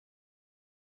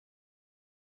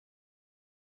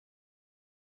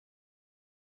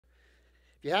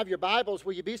If you have your Bibles,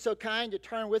 will you be so kind to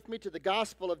turn with me to the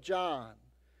Gospel of John?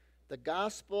 The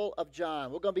Gospel of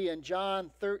John. We're going to be in John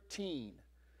 13.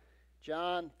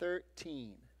 John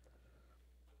 13.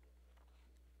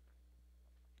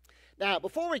 Now,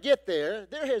 before we get there,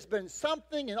 there has been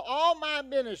something in all my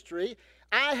ministry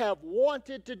I have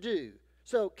wanted to do.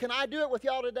 So, can I do it with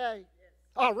y'all today? Yes.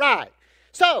 All right.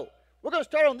 So, we're going to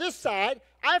start on this side.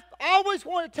 I've always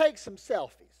wanted to take some selfies.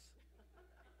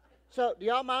 So, do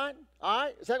y'all mind? All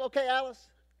right. Is that okay, Alice?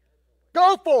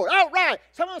 Go for it. All right.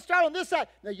 So, I'm going to start on this side.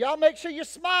 Now, y'all make sure you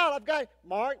smile. I've got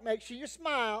Mark, make sure you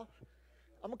smile.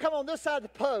 I'm going to come on this side of the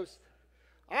post.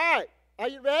 All right. Are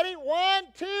you ready? 1,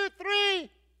 2, 3. Whoop.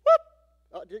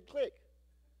 Oh, it didn't click.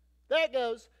 There it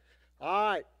goes.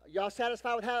 All right. Y'all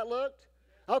satisfied with how it looked?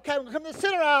 Okay, we're going to come to the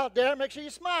center aisle. Darren, make sure you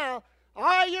smile.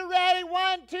 Are you ready?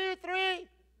 1, 2, 3.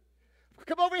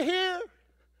 Come over here.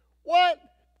 1.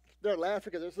 They're laughing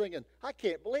because they're thinking, I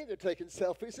can't believe they're taking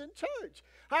selfies in church.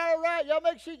 All right, y'all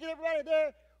make sure you get everybody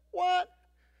there. 1.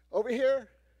 Over here.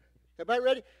 Everybody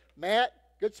ready? Matt,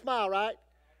 good smile, right?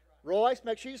 Royce,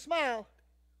 make sure you smile.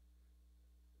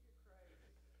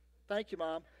 Thank you,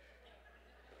 Mom.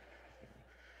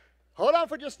 Hold on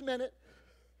for just a minute.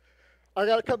 I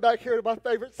got to come back here to my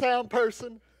favorite sound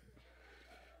person.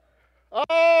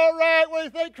 All right, what do you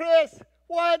think, Chris?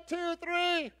 1, 2,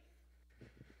 3.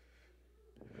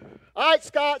 All right,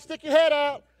 Scott, stick your head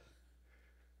out.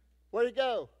 Where'd he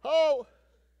go? Oh,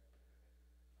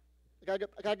 I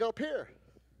gotta go up here.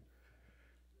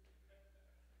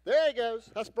 There he goes.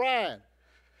 That's Brian.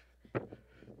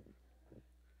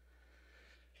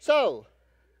 So,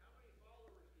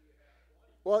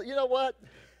 well, you know what?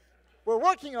 We're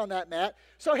working on that, Matt.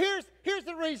 So here's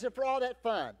the reason for all that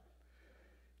fun.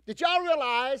 Did y'all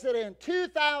realize that in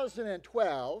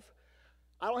 2012,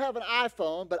 I don't have an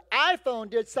iPhone, but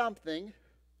iPhone did something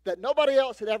that nobody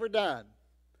else had ever done.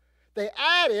 They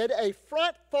added a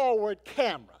front-forward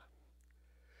camera.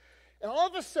 And all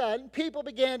of a sudden, people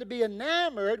began to be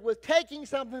enamored with taking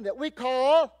something that we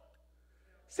call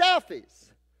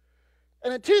selfies.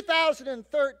 And in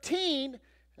 2013,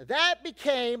 that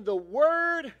became the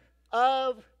word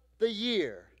of the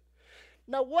year.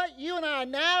 Now, what you and I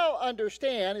now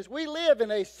understand is we live in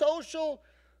a social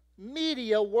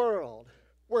media world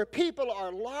where people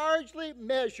are largely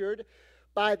measured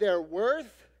by their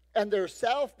worth and their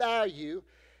self-value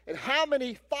and how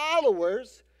many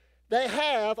followers they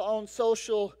have on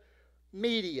social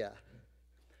media.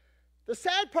 The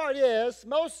sad part is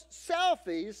most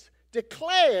selfies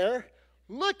declare,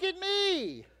 look at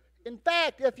me. In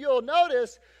fact, if you'll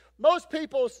notice, most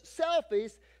people's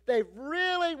selfies, they've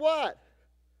really what?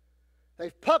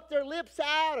 They've puffed their lips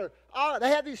out or they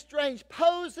have these strange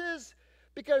poses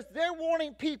because they're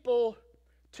wanting people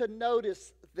to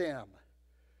notice them.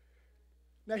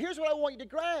 Now, here's what I want you to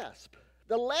grasp.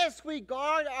 The less we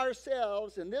guard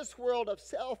ourselves in this world of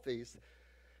selfies,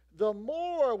 the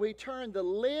more we turn the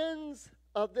lens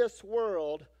of this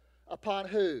world upon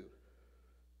who?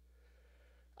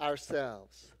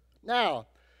 Ourselves. Now,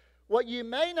 what you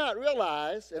may not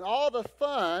realize in all the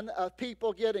fun of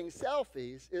people getting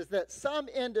selfies is that some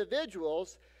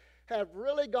individuals have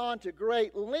really gone to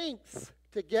great lengths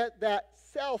to get that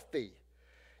selfie.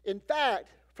 In fact,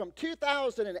 from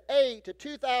 2008 to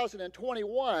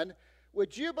 2021,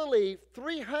 would you believe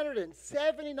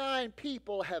 379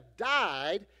 people have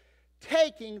died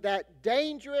taking that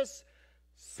dangerous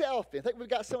selfie? I think we've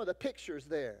got some of the pictures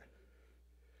there.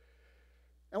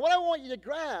 And what I want you to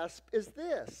grasp is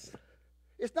this.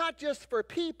 It's not just for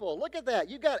people. Look at that.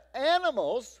 You've got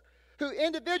animals who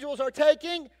individuals are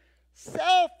taking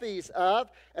selfies of.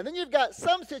 And then you've got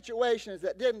some situations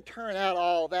that didn't turn out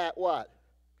all that what?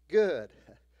 Good.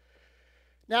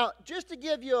 Now, just to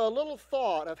give you a little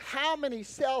thought of how many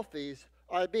selfies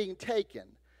are being taken,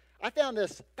 I found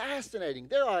this fascinating.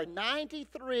 There are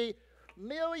 93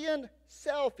 million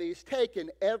selfies taken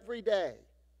every day.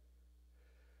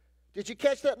 Did you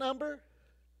catch that number?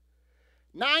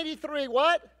 93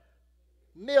 what?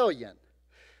 Million.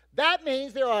 That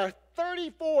means there are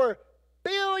 34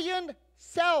 billion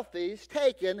selfies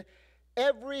taken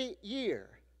every year.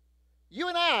 You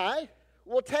and I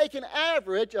will take an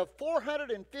average of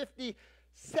 450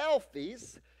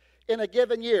 selfies in a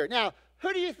given year. Now,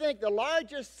 who do you think the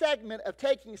largest segment of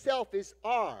taking selfies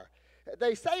are?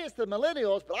 They say it's the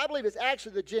millennials, but I believe it's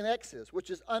actually the Gen X's,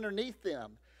 which is underneath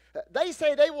them. They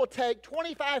say they will take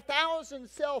 25,000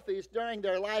 selfies during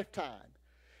their lifetime.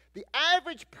 The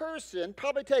average person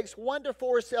probably takes 1 to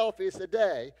 4 selfies a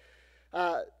day.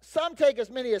 Some take as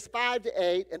many as 5 to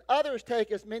 8, and others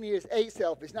take as many as 8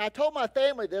 selfies. Now, I told my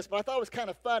family this, but I thought it was kind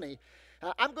of funny.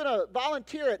 I'm going to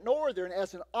volunteer at Northern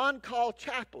as an on-call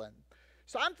chaplain.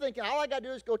 So I'm thinking all I got to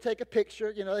do is go take a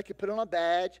picture. You know, they can put it on a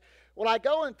badge. Well, I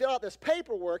go and fill out this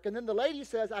paperwork, and then the lady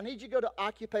says, I need you to go to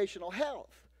occupational health.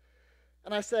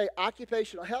 And I say,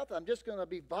 occupational health? I'm just going to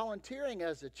be volunteering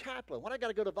as a chaplain. When I got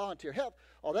to go to volunteer health?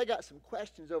 Oh, they got some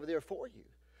questions over there for you.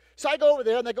 So I go over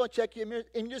there, and they go and check your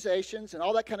immunizations and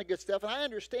all that kind of good stuff, and I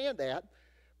understand that.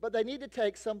 But they need to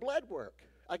take some blood work,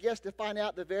 I guess, to find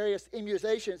out the various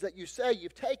immunizations that you say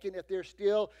you've taken if they're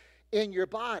still in your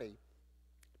body.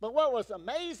 But what was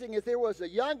amazing is there was a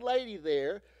young lady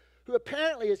there who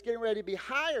apparently is getting ready to be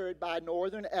hired by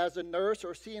Northern as a nurse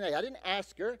or CNA. I didn't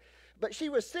ask her, but she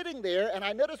was sitting there, and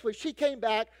I noticed when she came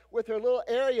back with her little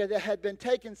area that had been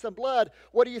taking some blood,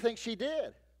 what do you think she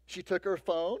did? She took her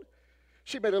phone,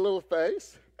 she made a little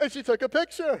face, and she took a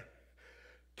picture,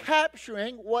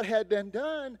 capturing what had been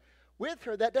done with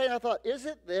her that day. And I thought,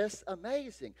 isn't this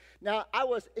amazing? Now, I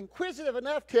was inquisitive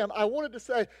enough, Tim, I wanted to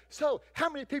say, so how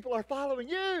many people are following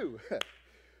you?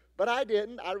 But I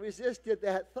didn't. I resisted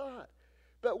that thought.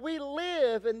 But we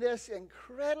live in this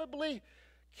incredibly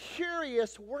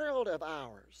curious world of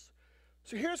ours.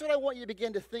 So here's what I want you to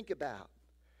begin to think about.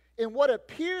 In what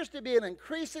appears to be an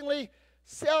increasingly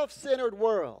self-centered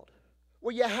world,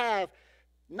 where you have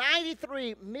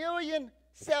 93 million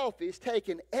selfies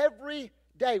taken every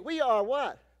day. We are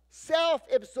what?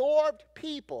 Self-absorbed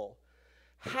people.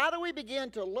 How do we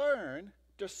begin to learn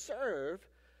to serve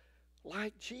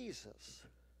like Jesus?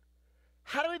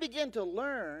 How do we begin to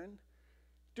learn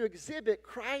to exhibit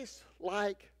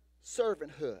Christ-like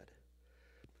servanthood?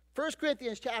 1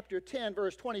 Corinthians chapter 10,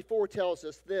 verse 24 tells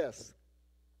us this.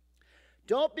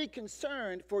 Don't be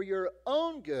concerned for your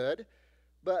own good,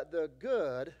 but the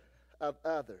good of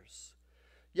others.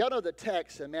 Y'all know the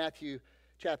text in Matthew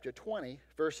chapter 20,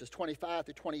 verses 25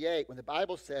 through 28, when the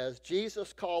Bible says,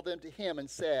 Jesus called them to him and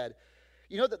said,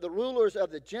 you know that the rulers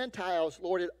of the Gentiles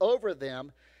lord it over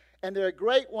them, and their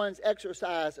great ones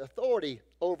exercise authority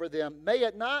over them. May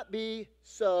it not be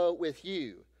so with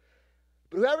you.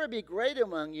 But whoever be great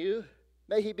among you,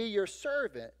 may he be your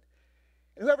servant.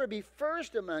 And whoever be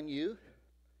first among you,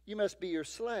 you must be your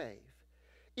slave.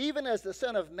 Even as the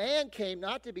Son of Man came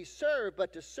not to be served,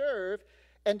 but to serve,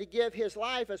 and to give his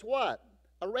life as what?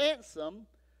 A ransom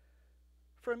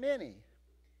for many.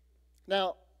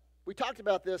 Now, we talked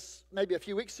about this maybe a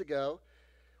few weeks ago.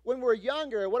 When we're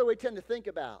younger, what do we tend to think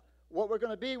about? What we're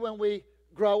going to be when we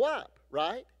grow up,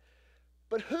 right?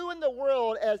 But who in the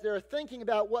world, as they're thinking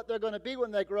about what they're going to be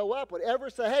when they grow up, would ever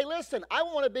say, hey, listen, I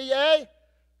want to be a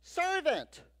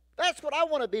servant. That's what I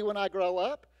want to be when I grow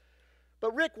up.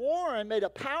 But Rick Warren made a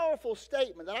powerful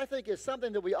statement that I think is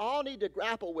something that we all need to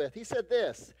grapple with. He said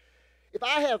this, if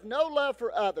I have no love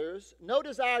for others, no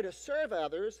desire to serve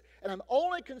others, and I'm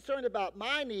only concerned about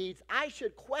my needs, I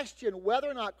should question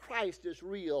whether or not Christ is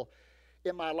real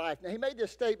in my life. Now, he made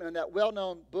this statement in that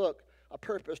well-known book, A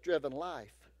Purpose-Driven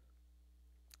Life.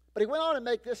 But he went on to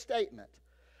make this statement.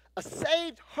 A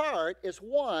saved heart is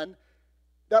one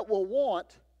that will want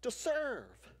to serve.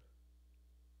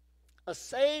 A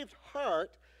saved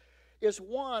heart is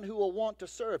one who will want to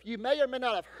serve. You may or may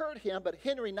not have heard him, but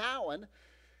Henry Nouwen,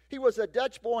 he was a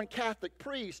Dutch-born Catholic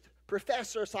priest,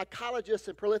 professor, psychologist,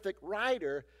 and prolific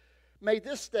writer, made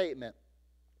this statement.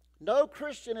 No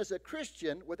Christian is a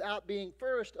Christian without being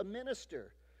first a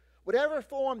minister. Whatever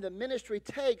form the ministry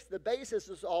takes, the basis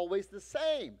is always the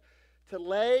same, to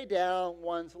lay down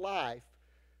one's life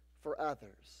for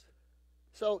others.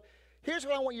 So here's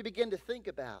what I want you to begin to think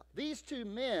about. These two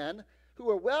men who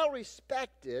are well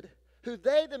respected, who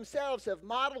they themselves have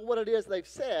modeled what it is they've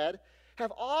said,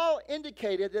 have all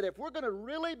indicated that if we're going to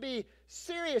really be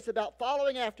serious about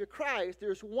following after Christ,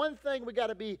 there's one thing we've got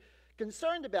to be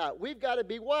concerned about. We've got to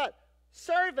be what?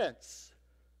 Servants.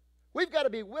 We've got to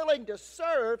be willing to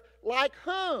serve like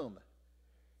whom?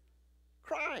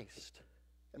 Christ.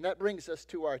 And that brings us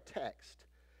to our text.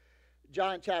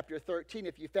 John chapter 13,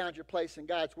 if you found your place in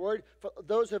God's Word. For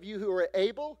those of you who are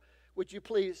able, would you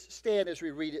please stand as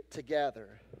we read it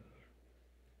together?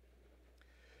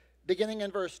 Beginning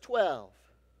in verse 12.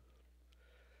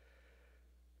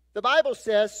 The Bible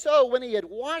says, so when he had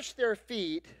washed their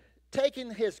feet,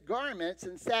 taking his garments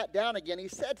and sat down again, he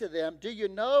said to them, do you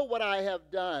know what I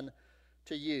have done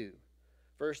to you?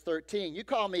 Verse 13, you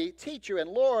call me teacher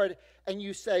and Lord, and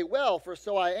you say, well, for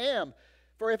so I am.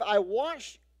 For if I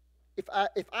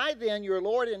then, your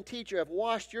Lord and teacher, have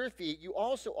washed your feet, you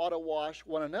also ought to wash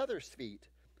one another's feet.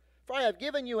 For I have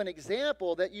given you an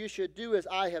example that you should do as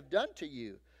I have done to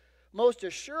you. Most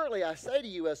assuredly, I say to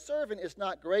you, a servant is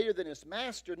not greater than his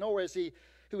master, nor is he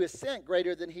who is sent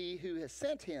greater than he who has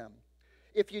sent him.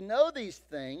 if you know these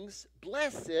things,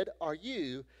 blessed are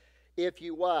you if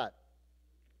you what?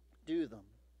 Do them.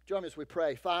 Join me as we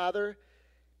pray. Father,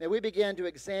 may we begin to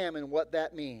examine what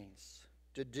that means.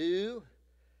 To do,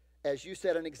 as you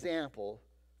set an example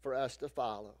for us to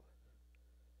follow.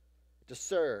 To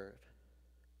serve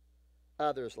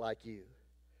others like you.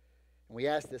 And we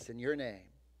ask this in your name.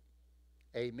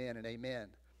 Amen and amen.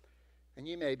 And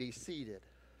you may be seated.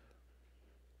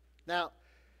 Now,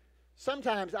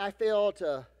 sometimes I fail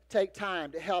to take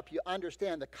time to help you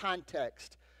understand the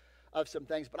context of some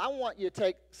things, but I want you to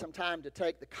take some time to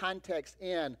take the context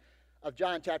in of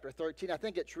John chapter 13. I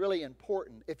think it's really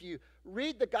important. If you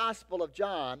read the Gospel of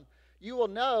John, you will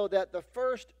know that the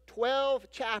first 12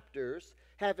 chapters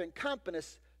have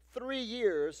encompassed 3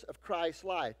 years of Christ's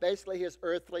life, basically his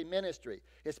earthly ministry,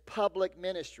 his public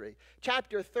ministry.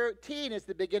 Chapter 13 is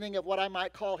the beginning of what I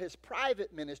might call his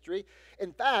private ministry.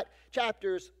 In fact,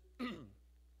 chapters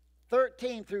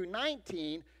 13 through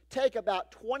 19 take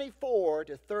about 24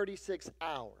 to 36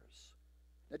 hours.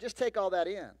 Now just take all that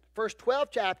in. First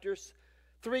 12 chapters,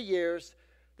 3 years.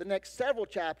 The next several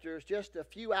chapters, just a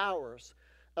few hours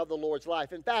of the Lord's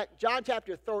life. In fact, John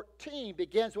chapter 13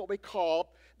 begins what we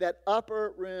call that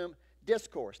upper room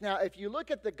discourse. Now, if you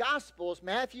look at the Gospels,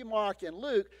 Matthew, Mark, and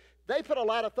Luke, they put a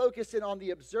lot of focus in on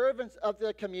the observance of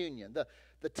the communion,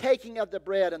 the taking of the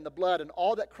bread and the blood, and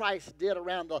all that Christ did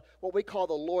around what we call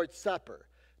the Lord's Supper.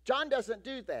 John doesn't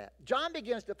do that. John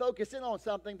begins to focus in on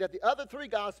something that the other 3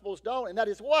 Gospels don't, and that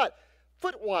is what?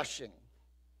 Foot washing.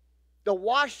 The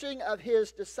washing of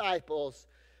his disciples'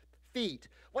 feet.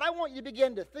 What I want you to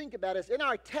begin to think about is in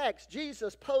our text,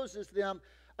 Jesus poses them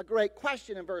a great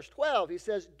question in verse 12. He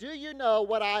says, do you know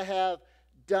what I have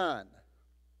done?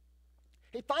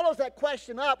 He follows that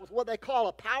question up with what they call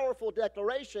a powerful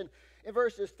declaration in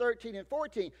verses 13 and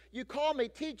 14. You call me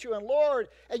teacher and Lord,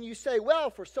 and you say, well,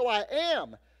 for so I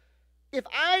am. If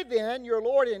I then, your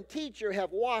Lord and teacher,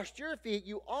 have washed your feet,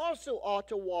 you also ought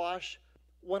to wash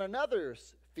one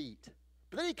another's feet.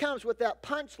 But then he comes with that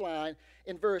punchline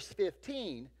in verse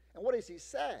 15. And what does he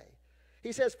say?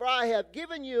 He says, for I have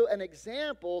given you an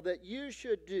example that you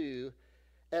should do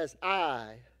as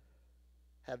I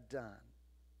have done.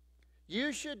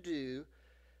 You should do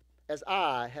as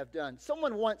I have done.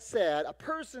 Someone once said, a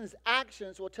person's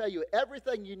actions will tell you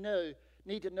everything you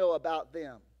need to know about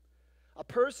them. A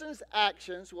person's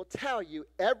actions will tell you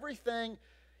everything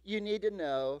you need to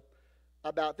know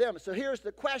about them. So here's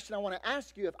the question I want to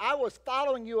ask you. If I was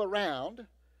following you around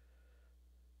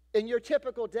in your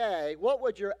typical day, what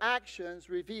would your actions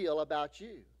reveal about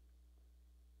you?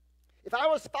 If I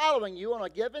was following you on a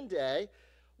given day,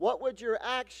 what would your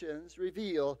actions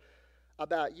reveal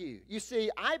about you? You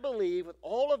see, I believe with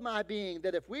all of my being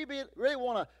that if we really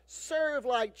want to serve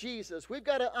like Jesus, we've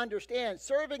got to understand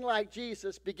serving like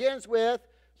Jesus begins with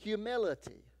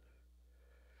humility.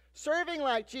 Serving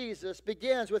like Jesus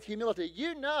begins with humility.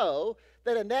 You know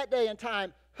that in that day and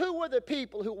time, who were the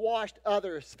people who washed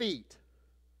others' feet?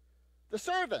 The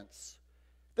servants.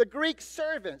 The Greek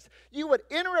servants. You would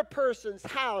enter a person's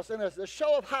house, and as a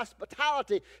show of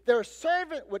hospitality, their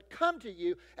servant would come to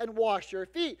you and wash your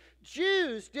feet.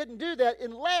 Jews didn't do that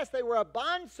unless they were a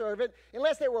bondservant,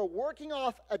 unless they were working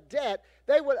off a debt.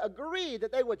 They would agree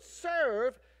that they would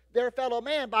serve their fellow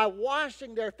man by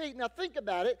washing their feet. Now think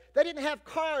about it. They didn't have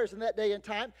cars in that day and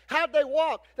time. How'd they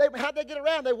walk? How'd they get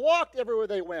around? They walked everywhere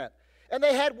they went. And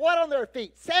they had what on their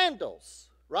feet? Sandals,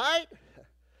 right?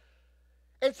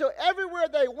 And so everywhere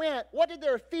they went, what did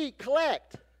their feet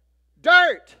collect?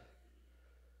 Dirt.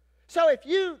 So if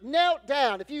you knelt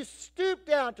down, if you stooped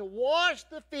down to wash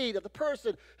the feet of the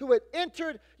person who had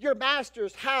entered your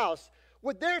master's house,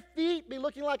 would their feet be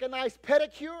looking like a nice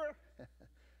pedicure?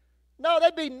 No,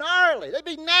 they'd be gnarly. They'd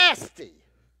be nasty.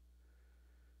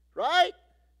 Right?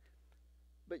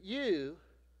 But you,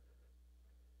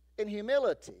 in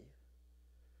humility,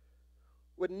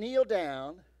 would kneel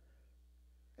down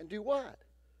and do what?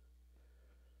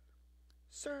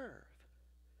 Serve.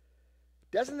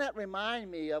 Doesn't that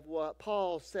remind me of what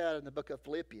Paul said in the book of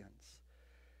Philippians?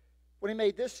 When he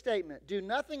made this statement, do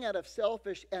nothing out of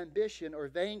selfish ambition or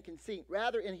vain conceit.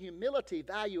 Rather, in humility,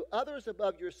 value others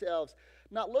above yourselves,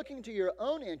 not looking to your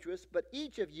own interests, but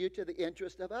each of you to the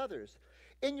interest of others.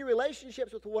 In your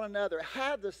relationships with one another,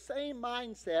 have the same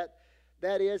mindset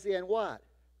that is in what?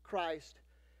 Christ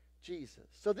Jesus.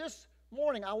 So this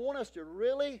morning, I want us to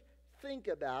really think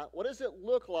about what does it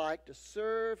look like to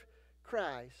serve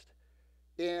Christ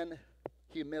in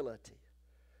humility.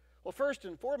 Well, first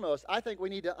and foremost, I think we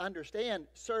need to understand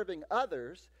serving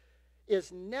others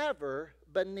is never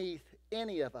beneath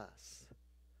any of us.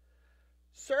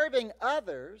 Serving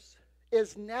others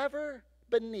is never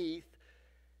beneath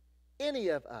any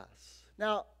of us.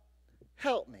 Now,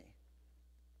 help me.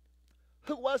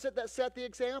 Who was it that set the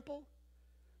example?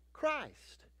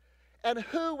 Christ. And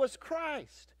who was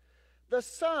Christ? The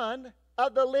Son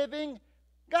of the living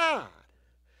God.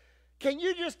 Can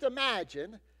you just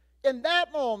imagine, in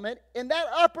that moment, in that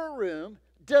upper room,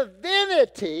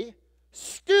 divinity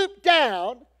stooped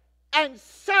down and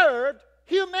served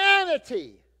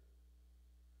humanity.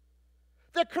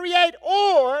 The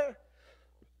Creator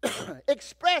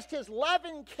expressed his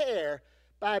loving care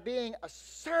by being a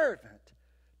servant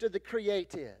to the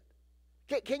created.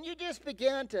 Can you just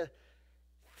begin to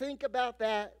think about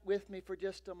that with me for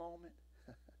just a moment?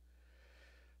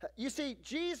 You see,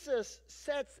 Jesus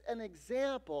sets an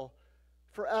example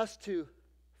for us to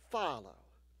follow.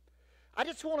 I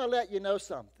just want to let you know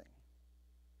something.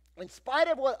 In spite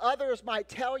of what others might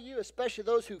tell you, especially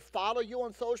those who follow you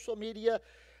on social media,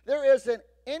 there isn't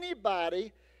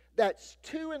anybody that's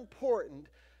too important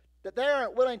that they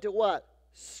aren't willing to what?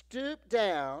 Stoop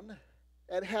down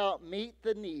and help meet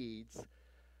the needs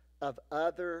of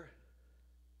other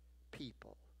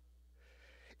people.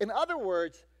 In other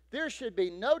words, there should be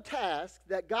no task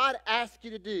that God asks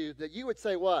you to do that you would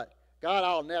say, what? God,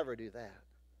 I'll never do that.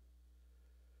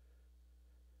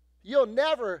 You'll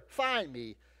never find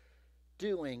me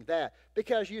doing that.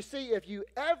 Because you see, if you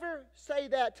ever say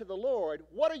that to the Lord,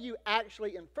 what are you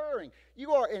actually inferring?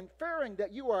 You are inferring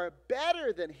that you are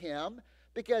better than him,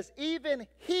 because even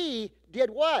he did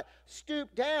what?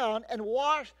 Stoop down and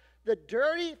wash the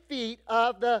dirty feet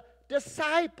of the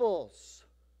disciples.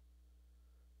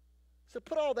 So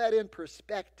put all that in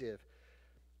perspective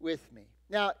with me.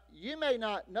 Now, you may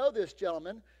not know this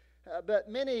gentleman, but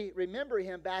many remember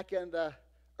him back in the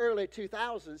early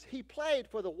 2000s. He played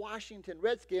for the Washington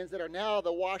Redskins that are now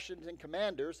the Washington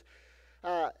Commanders.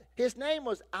 His name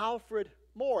was Alfred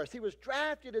Morris. He was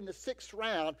drafted in the 6th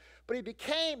round, but he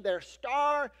became their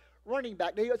star running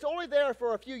back. Now, he was only there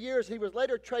for a few years. He was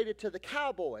later traded to the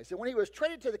Cowboys. And when he was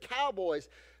traded to the Cowboys,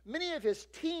 many of his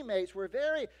teammates were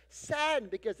very saddened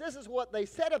because this is what they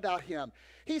said about him.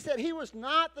 He said he was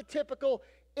not the typical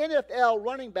NFL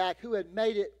running back who had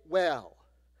made it well.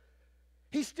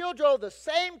 He still drove the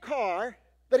same car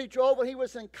that he drove when he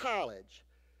was in college.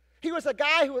 He was a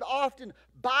guy who would often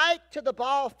bike to the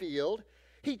ball field.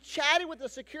 He chatted with the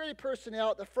security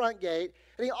personnel at the front gate,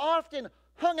 and he often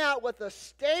hung out with the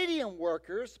stadium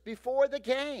workers before the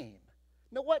game.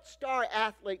 Now, what star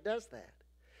athlete does that?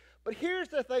 But here's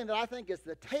the thing that I think is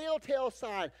the telltale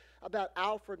sign about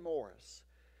Alfred Morris.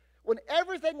 When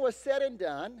everything was said and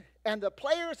done, and the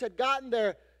players had gotten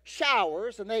their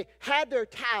showers, and they had their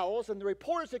towels, and the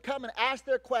reporters had come and asked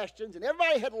their questions, and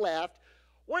everybody had left,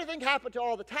 what do you think happened to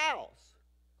all the towels?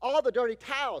 All the dirty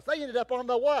towels. They ended up on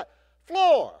the what?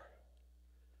 Floor.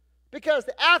 Because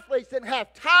the athletes didn't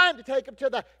have time to take them to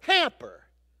the hamper.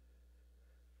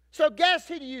 So guess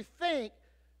who do you think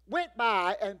went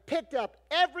by and picked up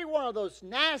every one of those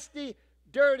nasty,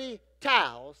 dirty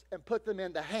towels and put them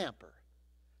in the hamper?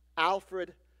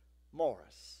 Alfred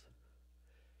Morris.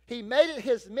 He made it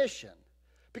his mission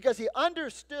because he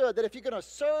understood that if you're going to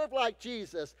serve like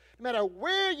Jesus, no matter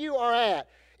where you are at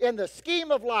in the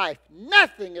scheme of life,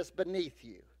 nothing is beneath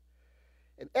you.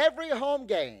 In every home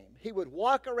game, he would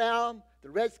walk around the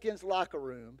Redskins locker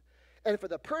room, and for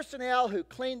the personnel who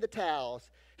cleaned the towels,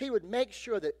 he would make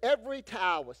sure that every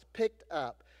towel was picked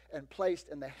up and placed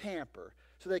in the hamper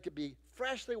so they could be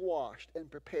freshly washed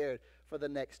and prepared for the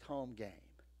next home game.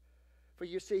 For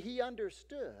you see, he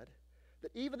understood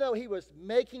that even though he was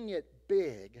making it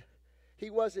big,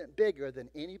 he wasn't bigger than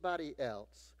anybody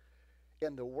else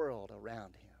in the world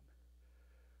around him.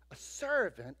 A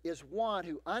servant is one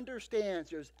who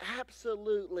understands there's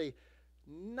absolutely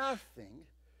nothing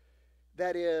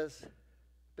that is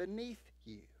beneath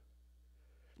you.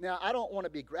 Now, I don't want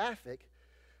to be graphic,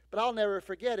 but I'll never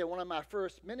forget in one of my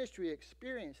first ministry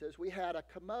experiences, we had a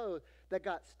commode that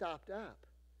got stopped up.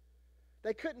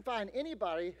 They couldn't find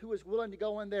anybody who was willing to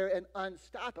go in there and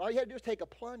unstop it. All you had to do was take a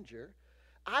plunger.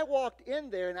 I walked in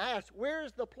there and I asked,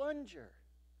 "Where's the plunger?"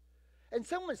 And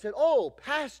someone said, "Oh,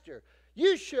 Pastor,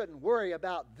 you shouldn't worry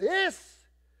about this."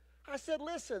 I said,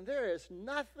 "Listen, there is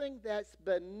nothing that's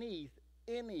beneath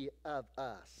any of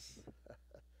us."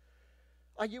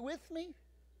 Are you with me?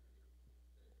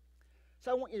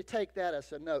 So I want you to take that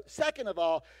as a note. Second of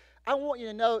all, I want you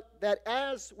to note that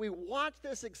as we watch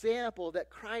this example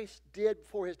that Christ did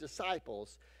for his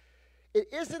disciples,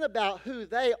 it isn't about who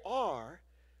they are,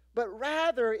 but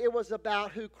rather it was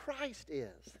about who Christ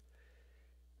is.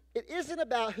 It isn't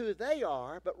about who they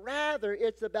are, but rather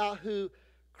it's about who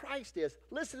Christ is.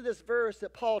 Listen to this verse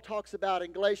that Paul talks about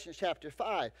in Galatians chapter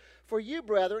 5. "For you,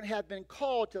 brethren, have been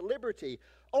called to liberty.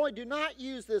 only do not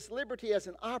use this liberty as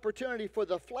an opportunity for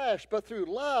the flesh, but through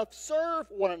love serve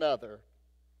one another.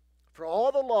 For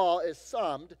all the law is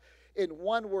summed in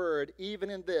one word, even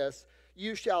in this: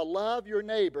 you shall love your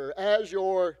neighbor as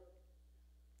yourself.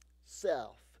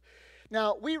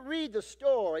 Now, we read the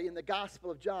story in the Gospel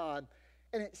of John,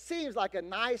 and it seems like a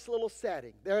nice little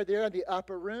setting. They're there in the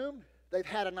upper room. They've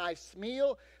had a nice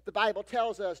meal. The Bible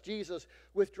tells us Jesus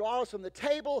withdraws from the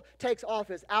table, takes off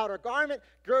his outer garment,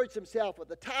 girds himself with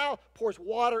a towel, pours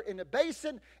water in a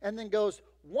basin, and then goes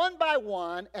one by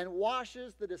one and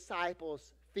washes the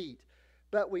disciples' feet.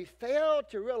 But we fail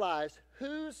to realize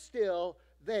who's still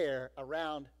there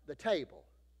around the table.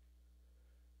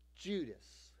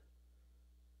 Judas.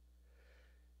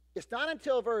 It's not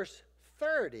until verse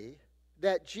 30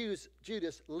 that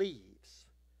Judas leaves.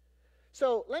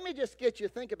 So let me just get you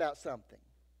to think about something.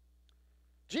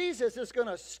 Jesus is going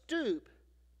to stoop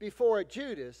before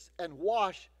Judas and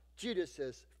wash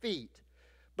Judas's feet.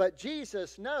 But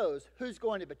Jesus knows who's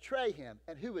going to betray him,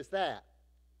 and who is that?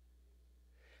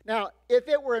 Now, if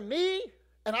it were me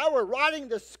and I were writing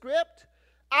the script,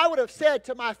 I would have said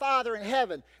to my Father in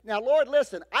heaven, now, Lord,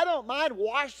 listen, I don't mind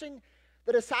washing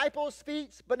the disciples'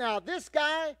 feet, but now this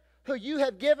guy who you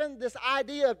have given this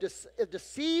idea of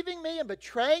deceiving me and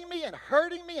betraying me and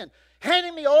hurting me and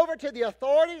handing me over to the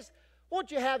authorities,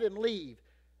 won't you have him leave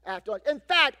after? In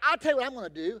fact, I'll tell you what I'm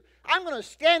going to do. I'm going to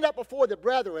stand up before the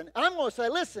brethren, and I'm going to say,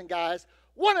 listen, guys,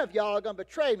 one of y'all are going to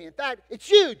betray me. In fact, it's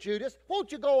you, Judas.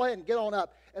 Won't you go ahead and get on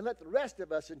up and let the rest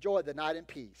of us enjoy the night in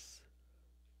peace?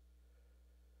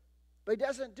 But he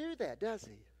doesn't do that, does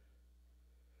he?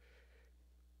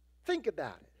 Think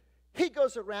about it. He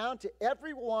goes around to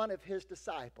every one of his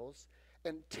disciples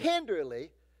and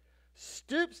tenderly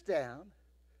stoops down,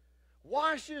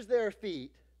 washes their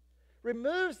feet,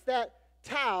 removes that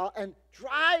towel and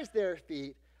dries their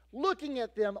feet, looking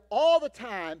at them all the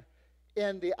time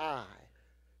in the eye.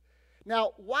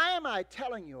 Now, why am I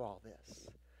telling you all this?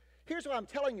 Here's why I'm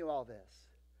telling you all this.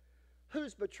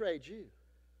 Who's betrayed you?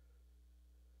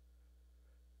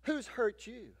 Who's hurt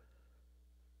you?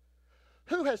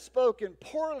 Who has spoken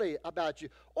poorly about you?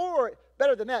 Or,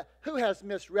 better than that, who has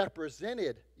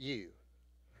misrepresented you?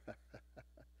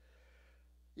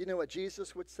 You know what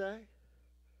Jesus would say?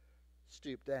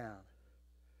 Stoop down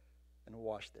and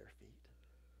wash their feet.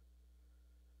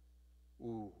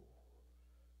 Ooh.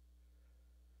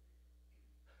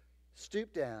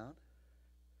 Stoop down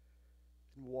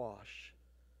and wash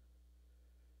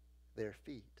their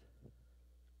feet.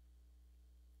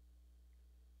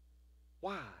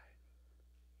 Why?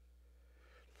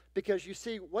 Because you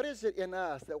see, what is it in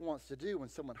us that wants to do when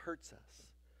someone hurts us?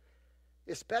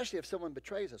 Especially if someone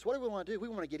betrays us. What do we want to do? We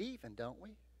want to get even, don't we?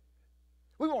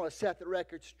 We want to set the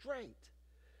record straight.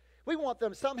 We want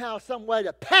them somehow, some way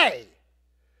to pay.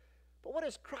 But what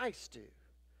does Christ do?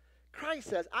 Christ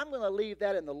says, I'm going to leave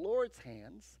that in the Lord's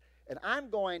hands, and I'm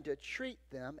going to treat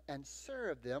them and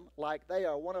serve them like they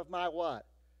are one of my what?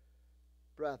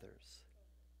 Brothers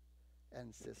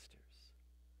and sisters.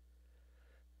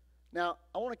 Now,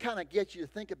 I want to kind of get you to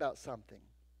think about something.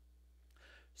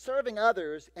 Serving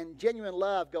others and genuine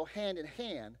love go hand in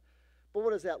hand, but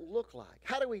what does that look like?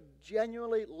 How do we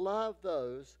genuinely love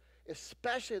those,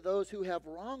 especially those who have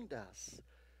wronged us?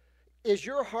 Is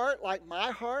your heart like my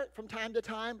heart from time to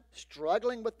time,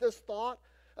 struggling with this thought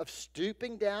of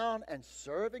stooping down and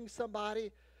serving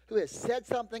somebody who has said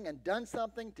something and done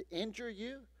something to injure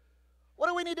you? What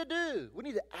do we need to do? We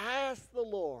need to ask the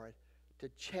Lord to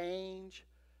change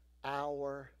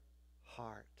our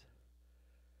heart.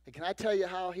 And can I tell you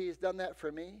how he has done that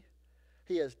for me?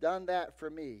 He has done that for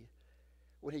me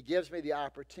when he gives me the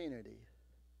opportunity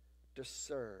to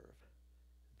serve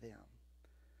them.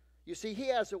 You see, he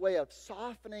has a way of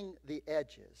softening the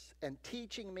edges and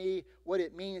teaching me what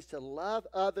it means to love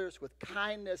others with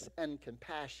kindness and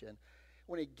compassion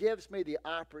when he gives me the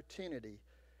opportunity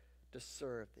to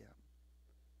serve them.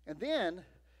 And then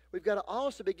we've got to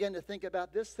also begin to think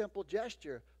about this simple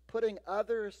gesture, putting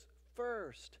others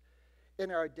first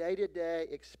in our day-to-day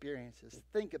experiences.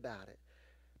 Think about it.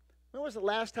 When was the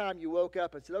last time you woke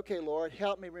up and said, okay, Lord,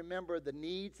 help me remember the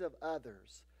needs of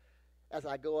others as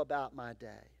I go about my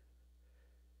day?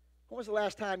 When was the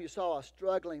last time you saw a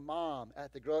struggling mom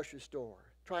at the grocery store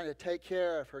trying to take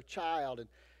care of her child and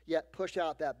yet push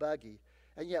out that buggy?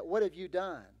 And yet, what have you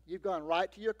done? You've gone right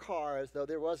to your car as though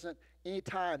there wasn't any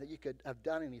time that you could have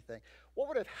done anything. What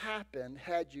would have happened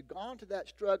had you gone to that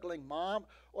struggling mom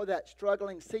or that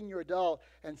struggling senior adult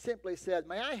and simply said,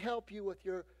 may I help you with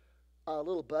your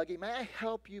little buggy? May I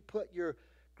help you put your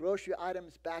grocery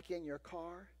items back in your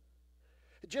car?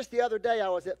 Just the other day, I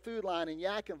was at Food Line in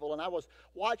Yadkinville, and I was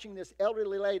watching this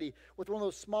elderly lady with one of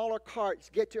those smaller carts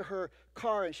get to her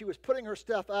car, and she was putting her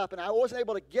stuff up, and I wasn't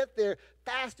able to get there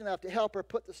fast enough to help her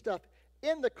put the stuff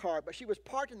in the cart, but she was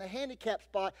parked in the handicap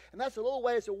spot, and that's a little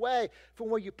ways away from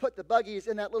where you put the buggies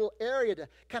in that little area to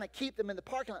kind of keep them in the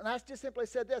parking lot. And I just simply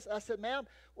said this. I said, ma'am,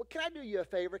 well, can I do you a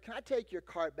favor? Can I take your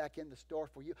cart back in the store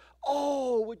for you?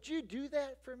 Oh, would you do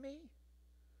that for me?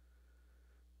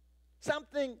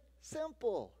 Something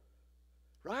simple,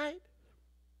 right?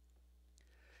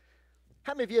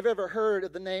 How many of you have ever heard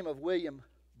of the name of William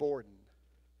Borden?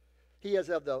 He is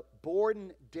of the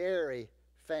Borden Dairy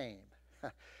fame.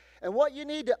 And what you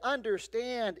need to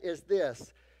understand is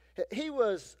this. He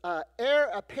was heir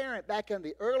apparent back in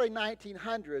the early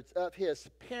 1900s of his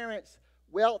parents'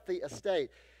 wealthy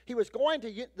estate. He was going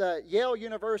to the Yale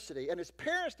University, and his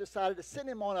parents decided to send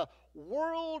him on a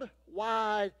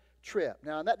worldwide trip.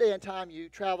 Now, in that day and time, you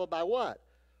traveled by what?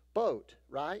 Boat,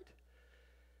 right?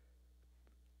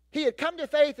 He had come to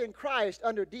faith in Christ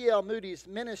under D.L. Moody's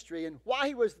ministry, and while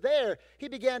he was there, he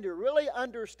began to really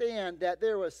understand that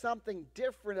there was something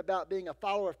different about being a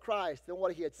follower of Christ than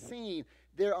what he had seen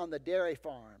there on the dairy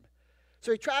farm.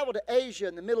 So he traveled to Asia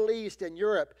and the Middle East and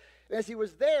Europe. And as he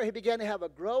was there, he began to have a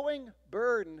growing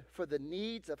burden for the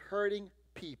needs of hurting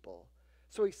people.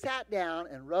 So he sat down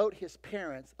and wrote his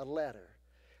parents a letter.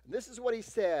 And this is what he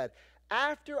said: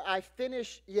 after I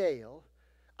finish Yale,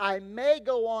 I may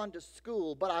go on to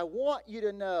school, but I want you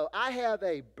to know I have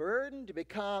a burden to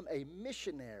become a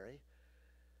missionary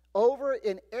over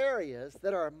in areas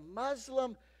that are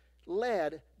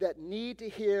Muslim-led that need to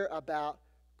hear about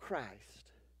Christ.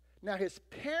 Now, his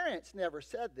parents never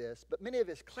said this, but many of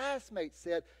his classmates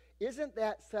said, isn't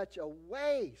that such a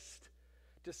waste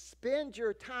to spend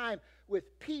your time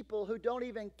with people who don't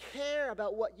even care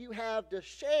about what you have to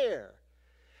share?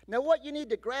 Now, what you need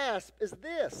to grasp is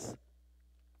this,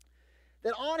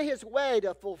 that on his way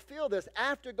to fulfill this,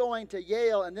 after going to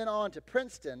Yale and then on to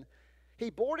Princeton,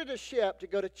 he boarded a ship to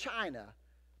go to China.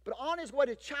 But on his way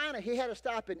to China, he had to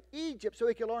stop in Egypt so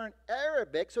he could learn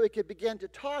Arabic, so he could begin to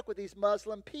talk with these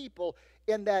Muslim people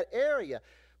in that area.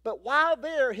 But while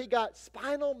there, he got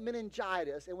spinal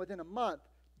meningitis and within a month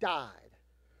died.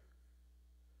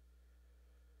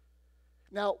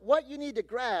 Now, what you need to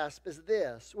grasp is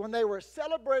this. When they were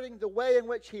celebrating the way in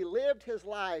which he lived his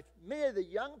life, many of the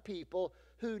young people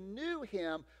who knew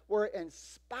him were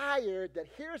inspired that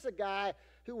here's a guy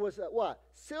who was a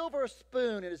silver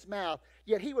spoon in his mouth,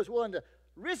 yet he was willing to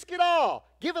risk it all,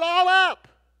 give it all up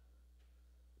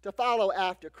to follow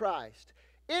after Christ.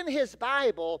 In his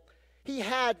Bible, he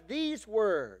had these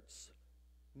words,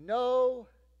 no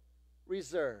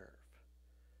reserve.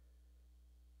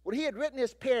 When he had written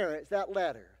his parents that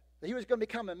letter, that he was going to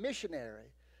become a missionary,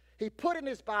 he put in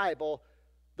his Bible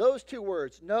those two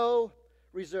words, no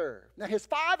reserve. Now, his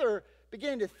father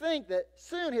began to think that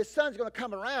soon his son's going to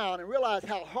come around and realize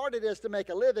how hard it is to make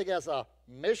a living as a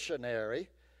missionary.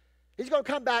 He's going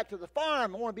to come back to the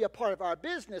farm and want to be a part of our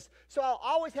business, so I'll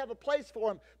always have a place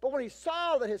for him. But when he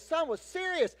saw that his son was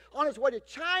serious on his way to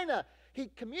China, he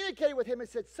communicated with him and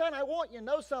said, son, I want you to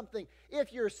know something.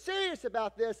 If you're serious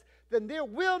about this, then there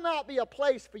will not be a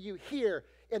place for you here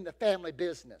in the family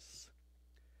business.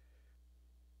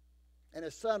 And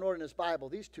his son wrote in his Bible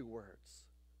these two words,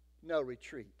 no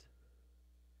retreat.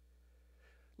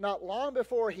 Not long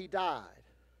before he died,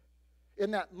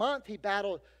 in that month he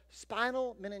battled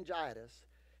spinal meningitis,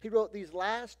 he wrote these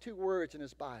last two words in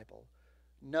his Bible,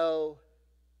 no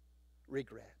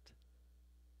regret.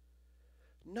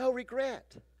 No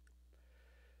regret.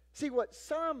 See, what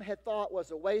some had thought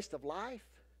was a waste of life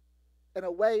and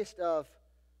a waste of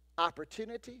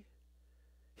opportunity,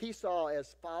 he saw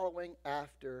as following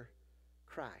after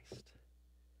Christ.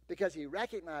 Because he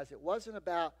recognized it wasn't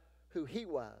about who he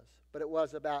was, but it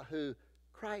was about who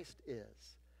Christ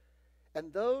is.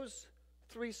 And those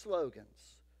three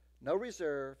slogans, no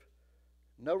reserve,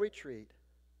 no retreat,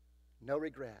 no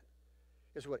regret,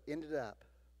 is what ended up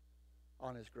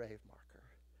on his grave marker.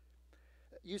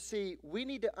 You see, we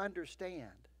need to understand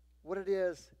what it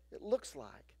is it looks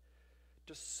like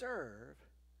to serve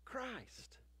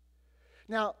Christ.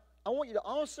 Now, I want you to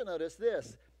also notice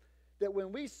this, that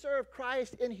when we serve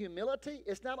Christ in humility,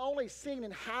 it's not only seen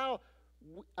in how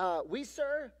we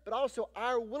serve, but also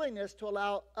our willingness to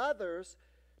allow others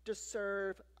to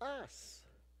serve us.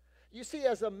 You see,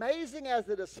 as amazing as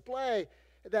the display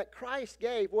that Christ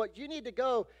gave, what you need to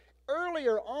go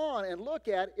earlier on and look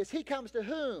at is he comes to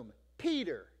whom?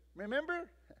 Peter. Remember?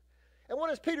 And what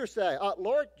does Peter say?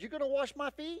 Lord, you're going to wash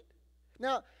my feet?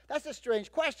 Now, that's a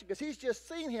strange question because he's just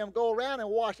seen him go around and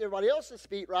wash everybody else's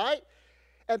feet, right?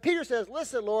 And Peter says,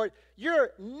 listen, Lord,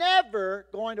 you're never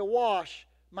going to wash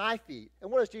my feet.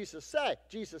 And what does Jesus say?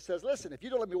 Jesus says, listen, if you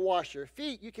don't let me wash your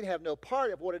feet, you can have no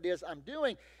part of what it is I'm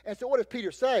doing. And so what does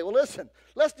Peter say? Well, listen,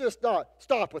 let's just not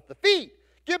stop with the feet.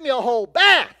 Give me a whole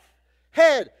bath,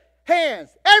 head, hands,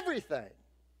 everything.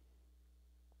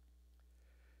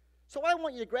 So what I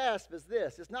want you to grasp is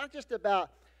this. It's not just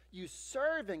about you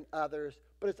serving others,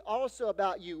 but it's also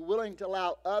about you willing to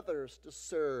allow others to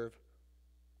serve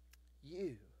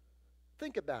you.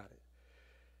 Think about it.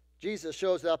 Jesus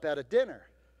shows up at a dinner.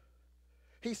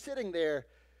 He's sitting there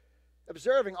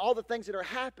observing all the things that are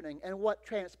happening and what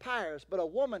transpires. But a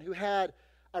woman who had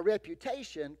a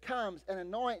reputation comes and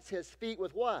anoints his feet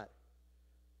with what?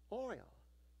 Oil.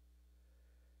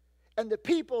 And the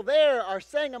people there are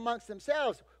saying amongst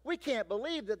themselves, we can't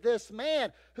believe that this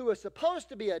man who is supposed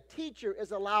to be a teacher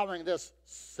is allowing this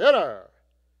sinner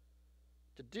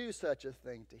to do such a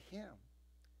thing to him.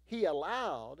 He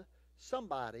allowed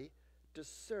somebody to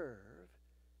serve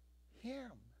him.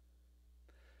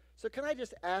 So can I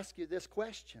just ask you this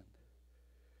question?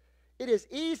 It is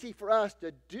easy for us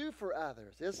to do for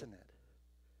others, isn't it?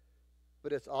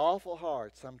 But it's awful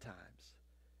hard sometimes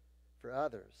for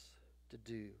others to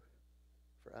do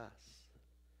for us.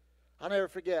 I'll never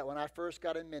forget when I first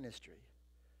got in ministry.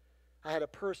 I had a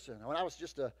person, when I was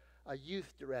just a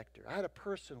youth director, I had a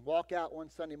person walk out one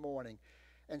Sunday morning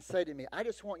and say to me, I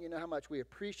just want you to know how much we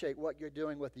appreciate what you're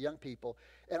doing with the young people.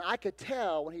 And I could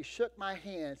tell when he shook my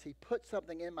hands, he put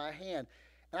something in my hand,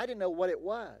 and I didn't know what it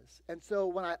was. And so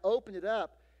when I opened it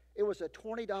up, it was a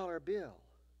 $20 bill.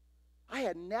 I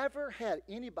had never had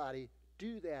anybody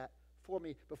do that for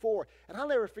me before. And I'll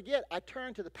never forget, I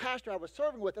turned to the pastor I was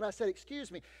serving with, and I said,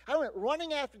 excuse me. I went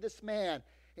running after this man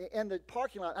in the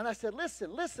parking lot, and I said,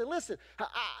 listen.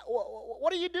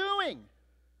 What are you doing?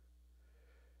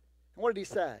 And what did he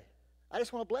say? I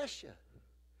just want to bless you.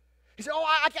 He said,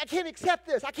 I can't accept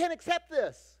this. I can't accept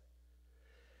this.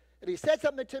 And he said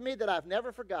something to me that I've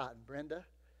never forgotten, Brenda.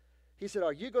 He said,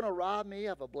 are you going to rob me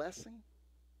of a blessing?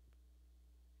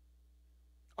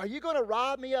 Are you going to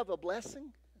rob me of a blessing?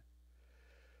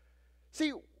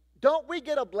 See, don't we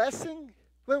get a blessing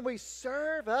when we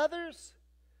serve others?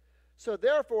 So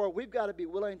therefore, we've got to be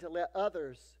willing to let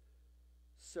others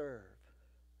serve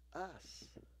us.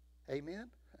 Amen?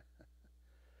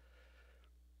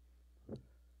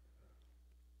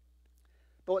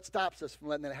 But what stops us from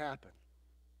letting that happen?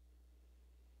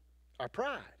 Our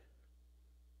pride.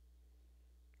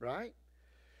 Right?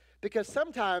 Because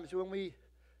sometimes when we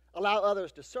allow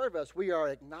others to serve us, we are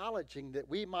acknowledging that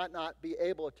we might not be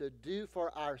able to do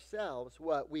for ourselves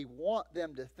what we want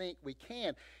them to think we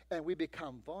can, and we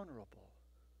become vulnerable.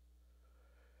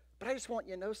 But I just want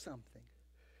you to know something.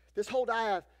 This whole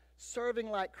idea of serving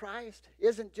like Christ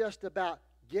isn't just about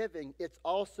giving, it's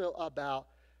also about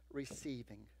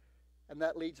receiving. And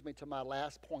that leads me to my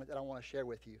last point that I want to share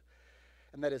with you,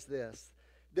 and that is this,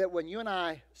 that when you and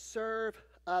I serve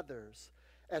others,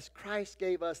 as Christ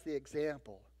gave us the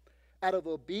example, out of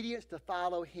obedience to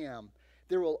follow him,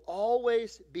 there will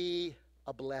always be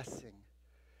a blessing.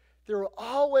 There will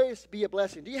always be a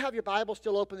blessing. Do you have your Bible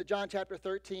still open to John chapter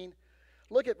 13?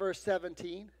 Look at verse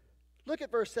 17. Look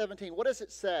at verse 17. What does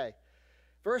it say?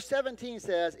 Verse 17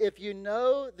 says, if you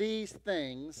know these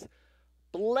things,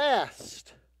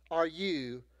 blessed are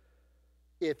you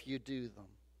if you do them.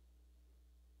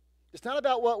 It's not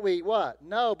about what we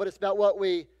know, but it's about what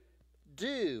we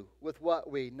do with what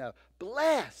we know.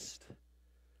 Blessed.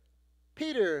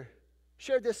 Peter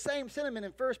shared this same sentiment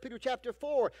in 1 Peter chapter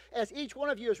 4. As each one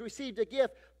of you has received a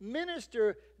gift,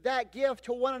 minister that gift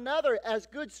to one another as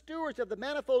good stewards of the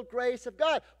manifold grace of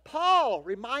God. Paul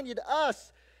reminded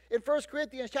us in 1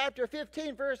 Corinthians chapter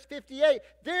 15, verse 58,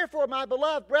 therefore, my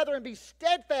beloved brethren, be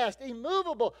steadfast,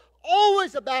 immovable,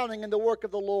 always abounding in the work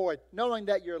of the Lord, knowing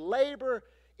that your labor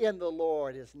in the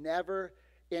Lord is never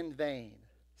in vain.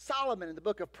 Solomon in the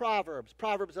book of Proverbs,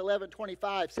 Proverbs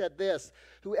 11:25 said this,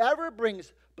 whoever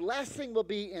brings blessing will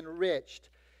be enriched,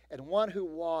 and one who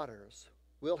waters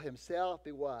will himself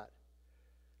be what?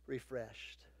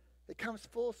 Refreshed. It comes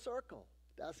full circle,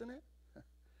 doesn't it?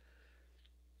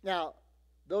 Now,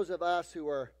 those of us who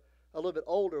are a little bit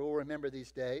older will remember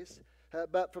these days.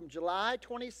 But from July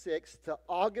 26th to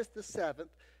August the 7th,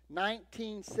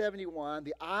 1971,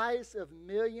 the eyes of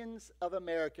millions of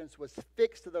Americans was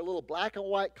fixed to their little black and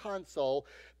white console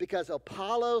because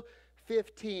Apollo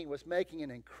 15 was making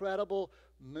an incredible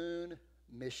moon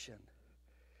mission.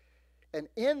 And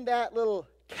in that little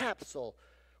capsule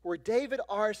were David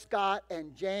R. Scott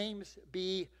and James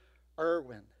B.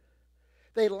 Irwin.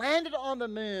 They landed on the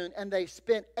moon, and they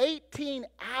spent 18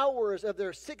 hours of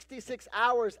their 66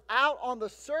 hours out on the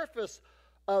surface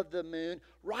of the moon,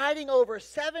 riding over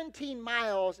 17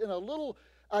 miles in a little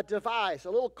device,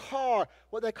 a little car,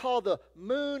 what they call the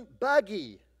moon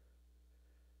buggy,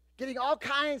 getting all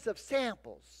kinds of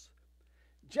samples.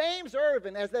 James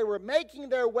Irvin, as they were making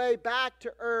their way back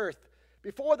to Earth,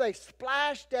 before they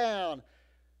splashed down,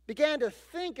 began to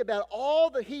think about all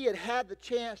that he had had the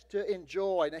chance to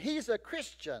enjoy. Now, he's a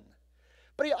Christian,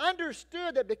 but he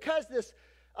understood that because this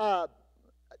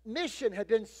mission had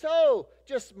been so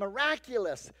just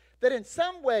miraculous, that in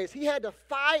some ways he had to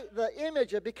fight the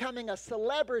image of becoming a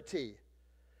celebrity.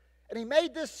 And he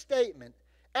made this statement: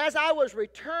 as I was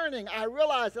returning, I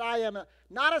realized that I am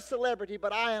not a celebrity,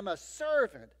 but I am a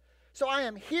servant. So I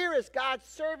am here as God's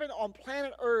servant on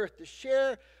planet Earth to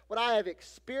share what I have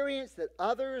experienced, that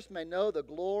others may know the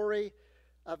glory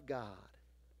of God.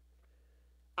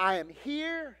 I am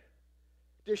here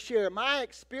to share my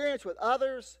experience with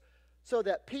others so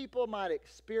that people might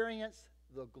experience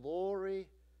the glory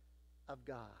of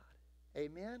God.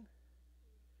 Amen?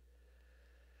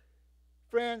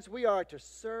 Friends, we are to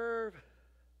serve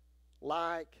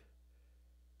like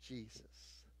Jesus.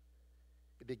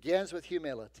 It begins with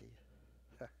humility,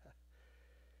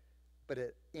 but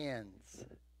it ends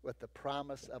with the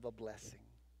promise of a blessing.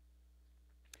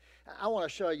 I want to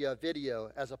show you a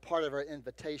video as a part of our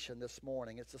invitation this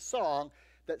morning. It's a song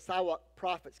that Siwak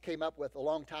Prophets came up with a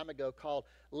long time ago called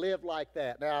Live Like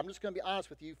That. Now, I'm just going to be honest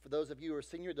with you. For those of you who are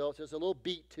senior adults, there's a little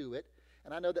beat to it.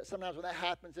 And I know that sometimes when that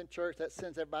happens in church, that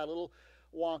sends everybody a little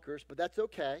wonkers, but that's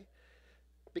okay.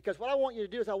 Because what I want you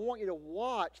to do is I want you to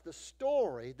watch the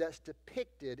story that's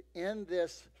depicted in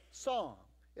this song.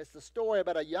 It's the story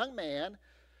about a young man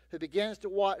who begins to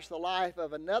watch the life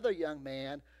of another young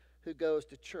man who goes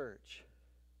to church.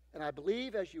 And I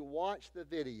believe as you watch the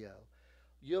video,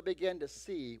 you'll begin to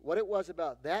see what it was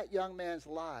about that young man's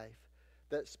life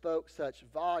that spoke such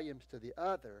volumes to the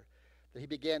other that he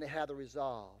began to have the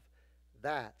resolve.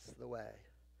 That's the way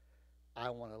I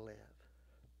want to live.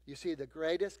 You see, the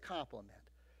greatest compliment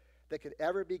that could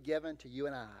ever be given to you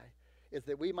and I is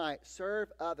that we might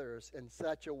serve others in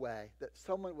such a way that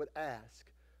someone would ask,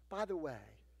 by the way,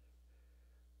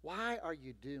 why are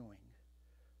you doing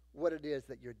what it is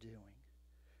that you're doing?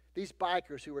 These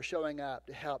bikers who were showing up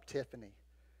to help Tiffany,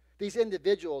 these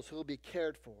individuals who will be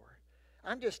cared for.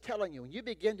 I'm just telling you, when you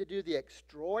begin to do the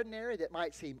extraordinary that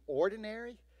might seem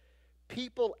ordinary,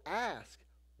 people ask,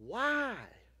 why?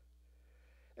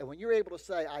 And when you're able to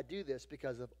say, I do this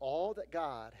because of all that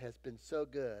God has been so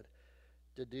good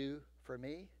to do for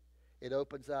me, it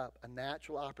opens up a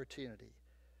natural opportunity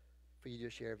for you to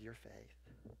share of your faith.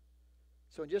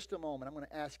 So in just a moment, I'm going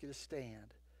to ask you to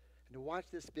stand and to watch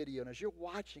this video. And as you're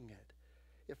watching it,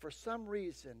 if for some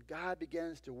reason God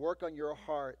begins to work on your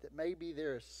heart that maybe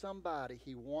there is somebody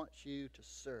he wants you to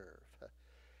serve.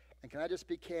 And can I just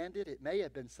be candid? It may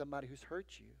have been somebody who's hurt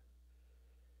you.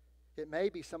 It may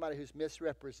be somebody who's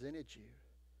misrepresented you.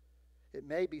 It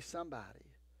may be somebody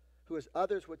who, as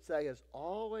others would say, has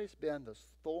always been the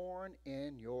thorn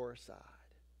in your side.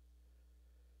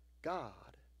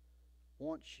 God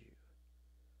wants you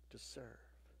to serve.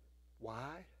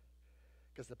 Why?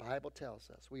 Because the Bible tells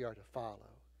us we are to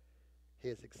follow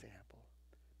his example.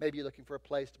 Maybe you're looking for a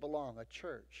place to belong, a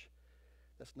church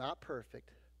that's not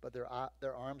perfect, but their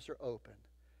arms are open,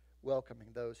 welcoming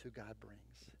those who God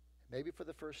brings. Maybe for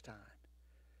the first time,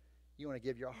 you want to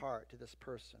give your heart to this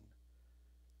person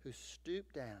who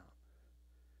stooped down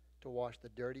to wash the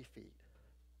dirty feet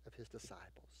of his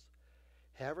disciples.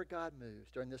 However God moves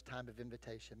during this time of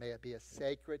invitation, may it be a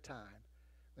sacred time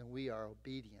when we are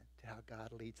obedient to how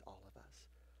God leads all of us.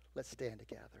 Let's stand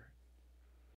together.